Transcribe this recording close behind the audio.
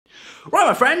Right,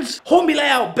 my friends, Hornby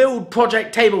layout build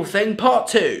project table thing, part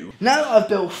 2. Now I've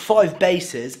built 5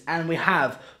 bases and we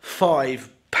have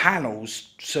 5 panels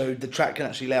so the track can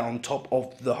actually lay on top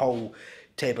of the whole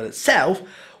table itself.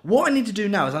 What I need to do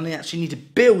now is I actually need to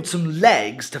build some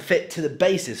legs to fit to the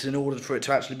bases in order for it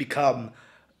to actually become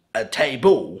a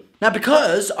table. Now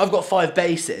because I've got 5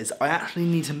 bases, I actually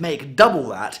need to make double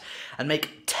that and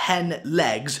make 10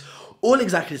 legs, all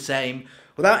exactly the same,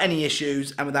 without any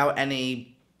issues and without any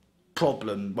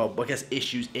problem. Well, I guess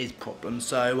issues is problem,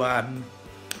 so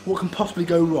what can possibly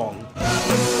go wrong?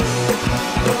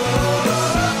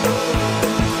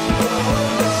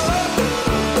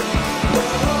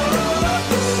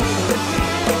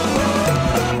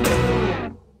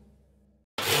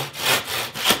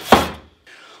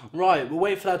 Right, we'll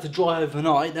wait for that to dry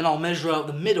overnight, then I'll measure out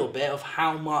the middle bit of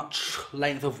how much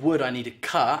length of wood I need to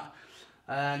cut,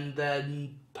 and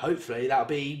then hopefully that'll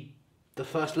be the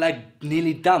first leg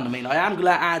nearly done. I mean, I am going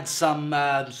to add some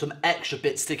extra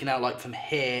bits sticking out, like from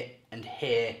here and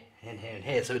here and here and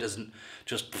here, so it doesn't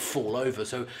just fall over.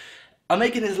 So I'm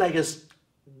making this leg I'm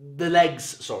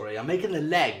making the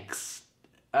legs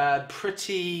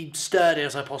pretty sturdy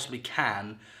as I possibly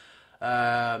can,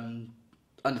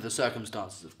 under the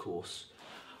circumstances, of course.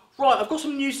 Right, I've got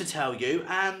some news to tell you,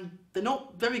 and they're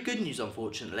not very good news,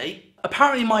 unfortunately.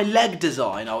 Apparently my leg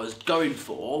design I was going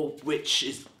for, which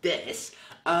is this,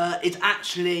 is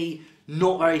actually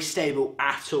not very stable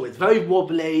at all. It's very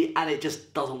wobbly and it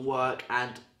just doesn't work,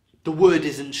 and the wood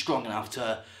isn't strong enough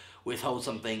to withhold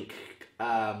something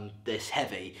this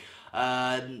heavy.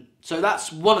 So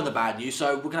that's one of the bad news,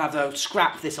 so we're going to have to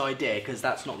scrap this idea because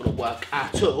that's not going to work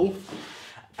at all.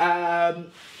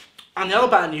 And the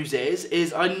other bad news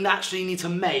is I actually need to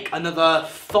make another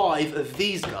 5 of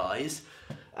these guys,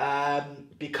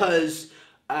 because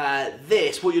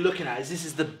what you're looking at is this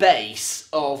is the base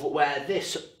of where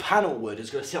this panel wood is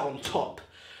going to sit on top.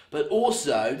 But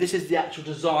also, this is the actual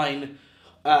design.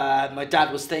 My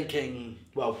dad was thinking,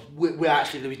 well, we're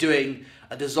actually going to be doing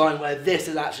a design where this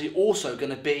is actually also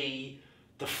going to be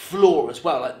the floor as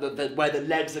well, like where the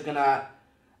legs are going to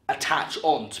attach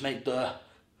on to make the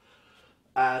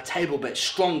table bit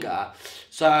stronger.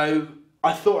 So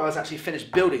I thought I was actually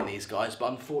finished building these guys, but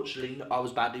unfortunately I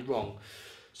was badly wrong.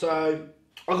 So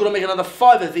I'm going to make another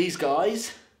 5 of these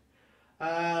guys.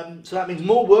 So that means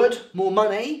more wood, more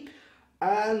money,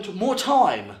 and more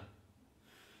time.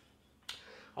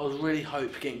 I was really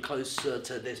getting closer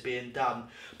to this being done.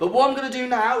 But what I'm going to do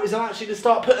now is I'm actually going to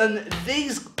start putting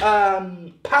these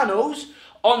panels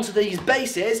onto these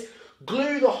bases,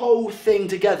 glue the whole thing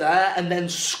together, and then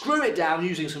screw it down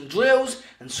using some drills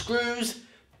and screws.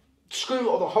 Screw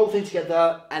the whole thing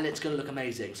together and it's going to look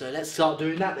amazing. So let's start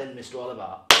doing that then, Mr.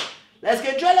 Oliver. Let's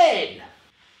get drilling!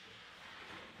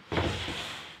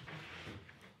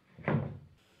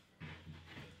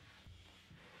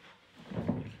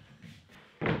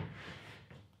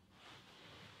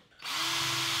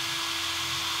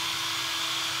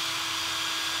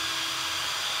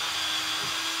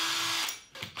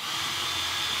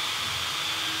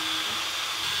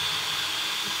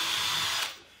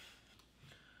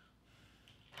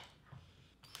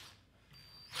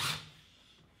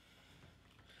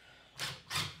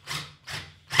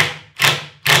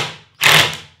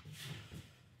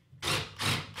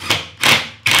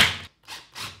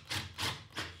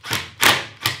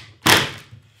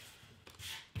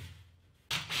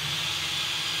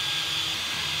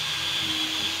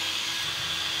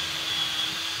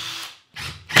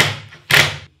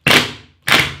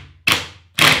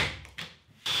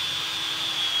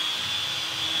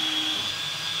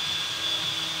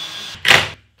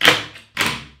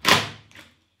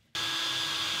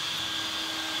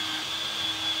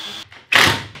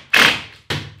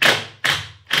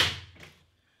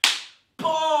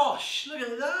 Look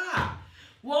at that!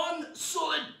 One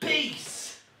solid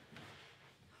piece!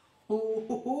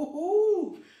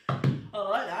 Ooh, I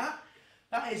like that.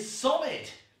 That is solid.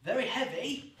 Very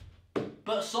heavy,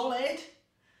 but solid.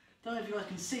 Don't know if you guys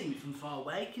can see me from far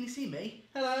away. Can you see me?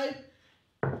 Hello?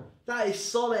 That is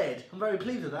solid. I'm very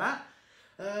pleased with that.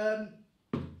 I've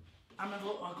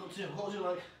got to do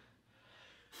like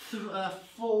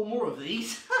 4 more of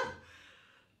these.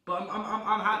 But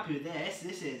I'm happy with this.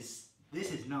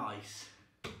 This is nice.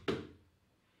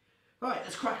 Right,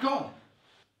 let's crack on.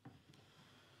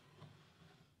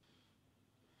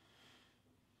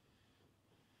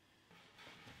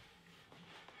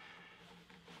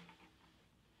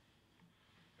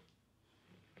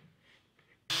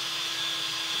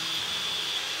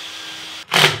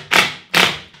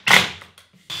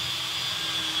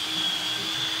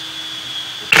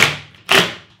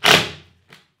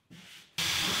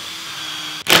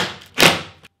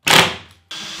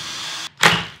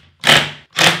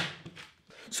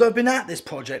 So I've been at this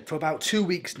project for about 2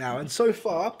 weeks now, and so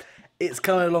far it's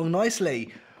coming along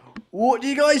nicely. What do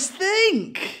you guys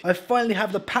think? I finally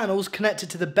have the panels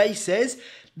connected to the bases.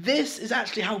 This is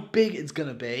actually how big it's going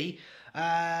to be.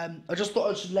 I just thought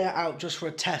I should lay it out just for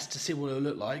a test to see what it'll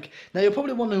look like. Now you're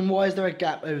probably wondering, why is there a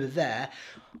gap over there?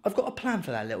 I've got a plan for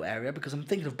that little area because I'm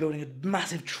thinking of building a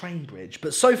massive train bridge.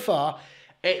 But so far,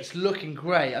 it's looking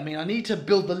great. I mean, I need to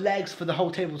build the legs for the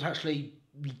whole table to actually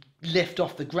lift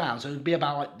off the ground. So it'll be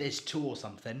about like this tall or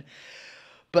something.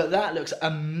 But that looks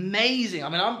amazing. I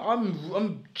mean,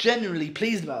 I'm genuinely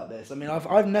pleased about this. I mean,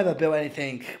 I've never built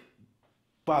anything.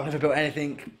 Well, I've never built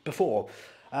anything before.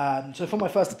 So for my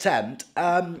first attempt,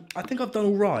 I think I've done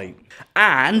all right.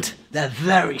 And they're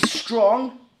very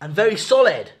strong and very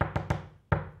solid.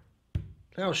 Look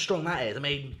how strong that is. I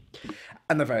mean,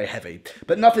 and they're very heavy.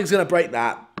 But nothing's going to break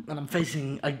that. And I'm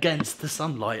facing against the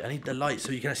sunlight. I need the light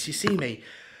so you can actually see me.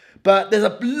 But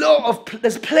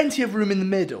there's plenty of room in the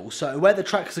middle. So where the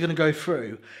tracks are going to go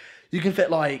through, you can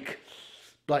fit like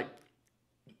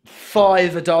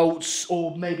 5 adults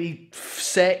or maybe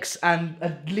 6 and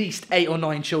at least 8 or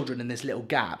 9 children in this little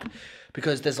gap,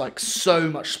 because there's like so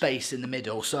much space in the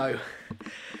middle. So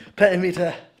plenty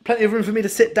of room for me to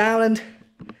sit down and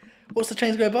watch the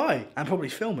trains go by and probably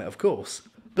film it, of course.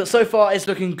 But so far it's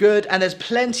looking good, and there's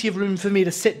plenty of room for me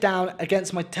to sit down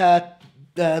against my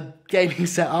gaming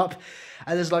setup,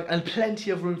 and there's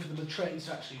plenty of room for the trains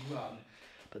to actually run.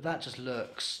 But that just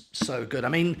looks so good. I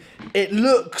mean, it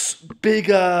looks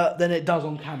bigger than it does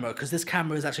on camera, because this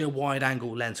camera is actually a wide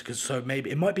angle lens, so maybe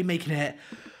it might be making it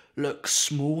look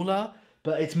smaller,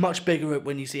 but it's much bigger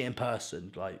when you see it in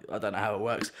person. Like, I don't know how it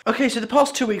works. Okay, so the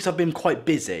past 2 weeks I've been quite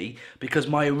busy, because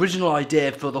my original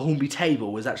idea for the Hornby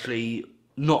table was actually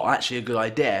not actually a good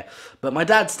idea. But my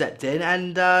dad stepped in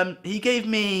and he gave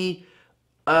me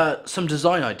some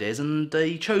design ideas, and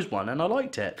he chose one and I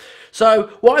liked it. So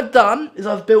what I've done is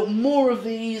I've built more of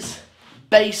these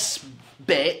base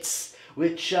bits,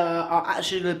 which are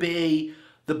actually going to be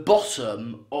the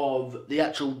bottom of the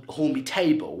actual Hornby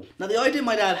table. Now the idea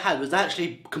my dad had was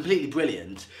actually completely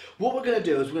brilliant. What we're going to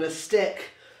do is we're going to stick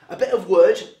a bit of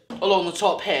wood along the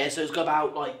top here, so it's got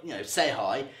about, like, you know, say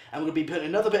hi, and we're going to be putting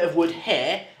another bit of wood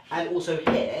here and also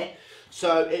here.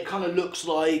 So it kind of looks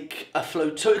like a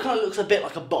float. So it kind of looks a bit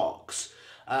like a box,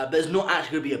 but it's not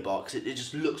actually going to be a box. It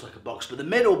just looks like a box. But the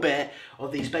middle bit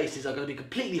of these bases are going to be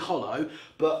completely hollow.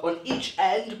 But on each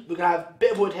end, we're going to have a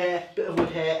bit of wood here, a bit of wood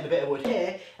here, and a bit of wood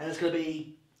here. And it's going to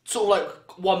be sort of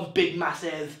like one big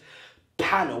massive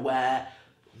panel where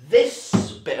this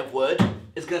bit of wood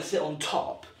is going to sit on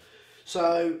top.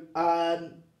 So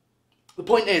the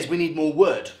point is, we need more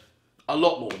wood, a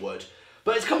lot more wood.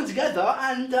 But it's coming together,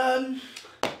 and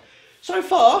so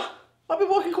far, I've been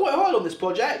working quite hard on this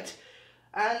project,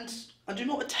 and I do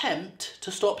not attempt to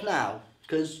stop now,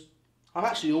 because I'm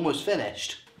actually almost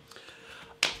finished.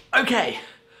 Okay,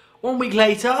 1 week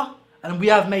later, and we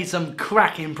have made some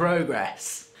cracking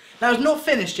progress. Now, it's not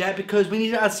finished yet, because we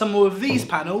need to add some more of these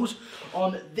panels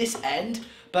on this end,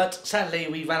 but sadly,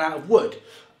 we ran out of wood.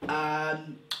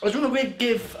 I just want to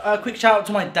give a quick shout out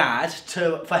to my dad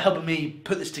for helping me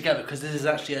put this together, because this is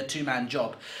actually a 2-man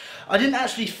job. I didn't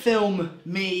actually film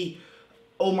me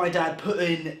or my dad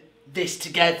putting this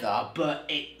together, but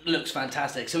it looks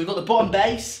fantastic. So we've got the bottom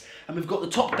base and we've got the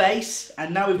top base,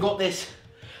 and now we've got this,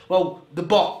 well, the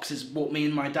box is what me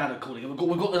and my dad are calling it.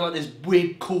 We've got like this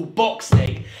weird cool box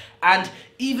thing, and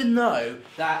even though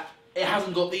that it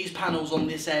hasn't got these panels on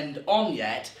this end on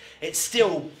yet, it's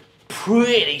still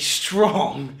pretty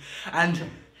strong, and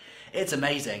it's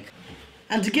amazing.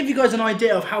 And to give you guys an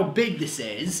idea of how big this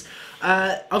is,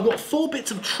 I've got 4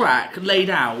 bits of track laid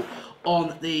out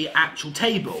on the actual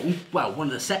table, well, one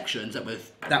of the sections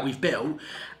that we've built,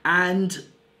 and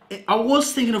I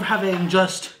was thinking of having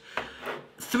just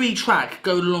 3 track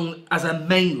go along as a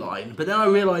main line, but then I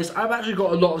realised I've actually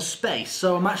got a lot of space,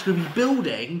 so I'm actually going to be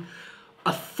building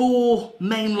a 4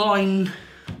 main line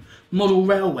model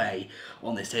railway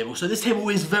on this table. So this table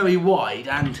is very wide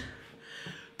and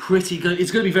pretty good. It's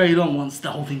going to be very long once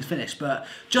the whole thing's finished, but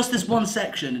just this one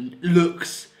section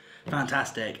looks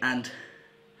fantastic, and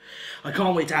I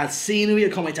can't wait to add scenery, I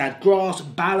can't wait to add grass,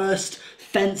 ballast,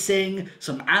 fencing,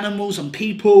 some animals, some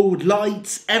people,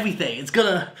 lights, everything. It's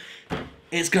gonna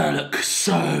look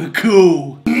so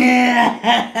cool.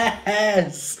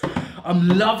 Yes! I'm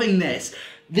loving this.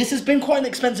 This has been quite an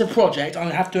expensive project,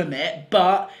 I have to admit,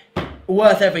 but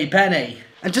worth every penny.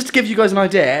 And just to give you guys an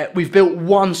idea, we've built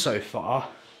 1 so far,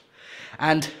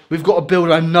 and we've got to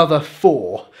build another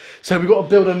 4. So we've got to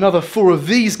build another 4 of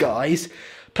these guys,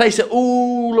 place it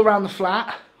all around the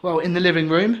flat, well, in the living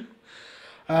room,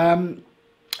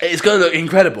 It's going to look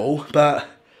incredible, but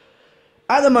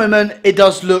at the moment it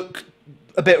does look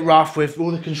a bit rough with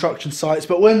all the construction sites.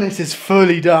 But when this is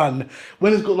fully done,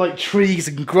 when it's got like trees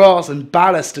and grass and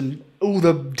ballast and all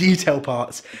the detail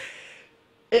parts,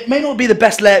 it may not be the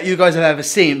best layout you guys have ever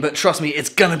seen, but trust me, it's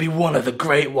going to be one of the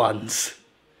great ones.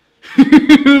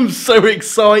 I'm so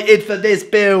excited for this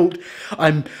build.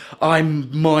 I'm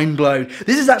mind blown.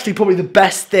 This is actually probably the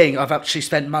best thing I've actually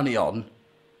spent money on.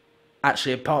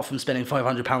 Actually, apart from spending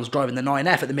 £500 driving the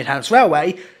 9F at the Midlands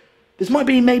Railway, this might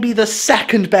be maybe the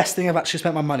second best thing I've actually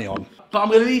spent my money on. But I'm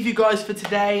going to leave you guys for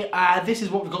today. This is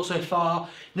what we've got so far.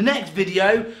 In the next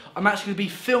video, I'm actually going to be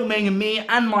filming me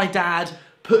and my dad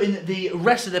putting the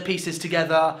rest of the pieces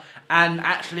together and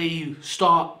actually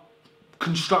start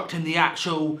constructing the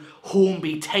actual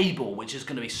Hornby table, which is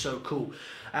going to be so cool.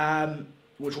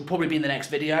 Which will probably be in the next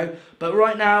video. But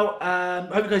right now, I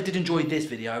hope you guys did enjoy this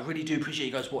video. I really do appreciate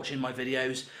you guys watching my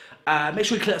videos. Make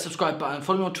sure you click that subscribe button.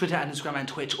 Follow me on Twitter and Instagram and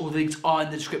Twitch. All the links are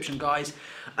in the description, guys.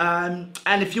 And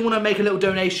if you want to make a little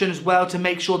donation as well to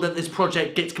make sure that this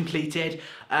project gets completed,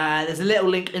 there's a little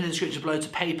link in the description below to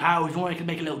PayPal. If you want to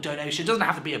make a little donation, it doesn't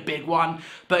have to be a big one.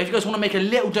 But if you guys want to make a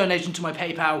little donation to my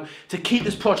PayPal to keep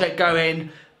this project going,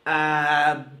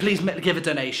 please give a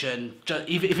donation.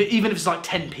 Even if it's like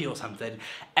 10p or something,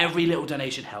 every little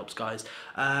donation helps, guys.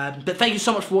 But thank you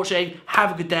so much for watching.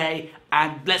 Have a good day,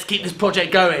 and let's keep this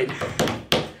project going.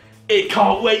 It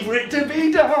can't wait for it to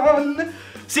be done.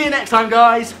 See you next time,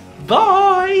 guys.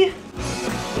 Bye.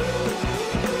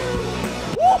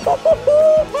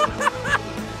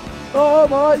 Oh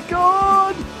my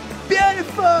god,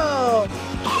 beautiful.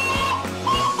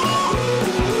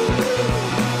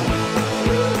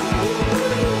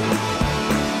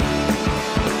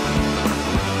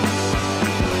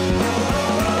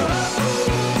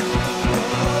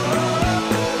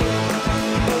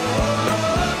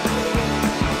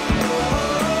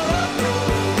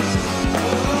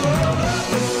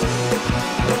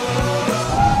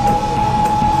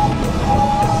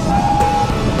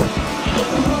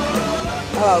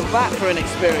 Oh, that for an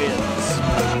experience.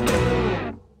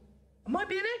 I might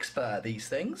be an expert at these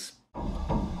things.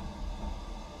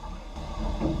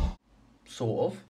 Sort of.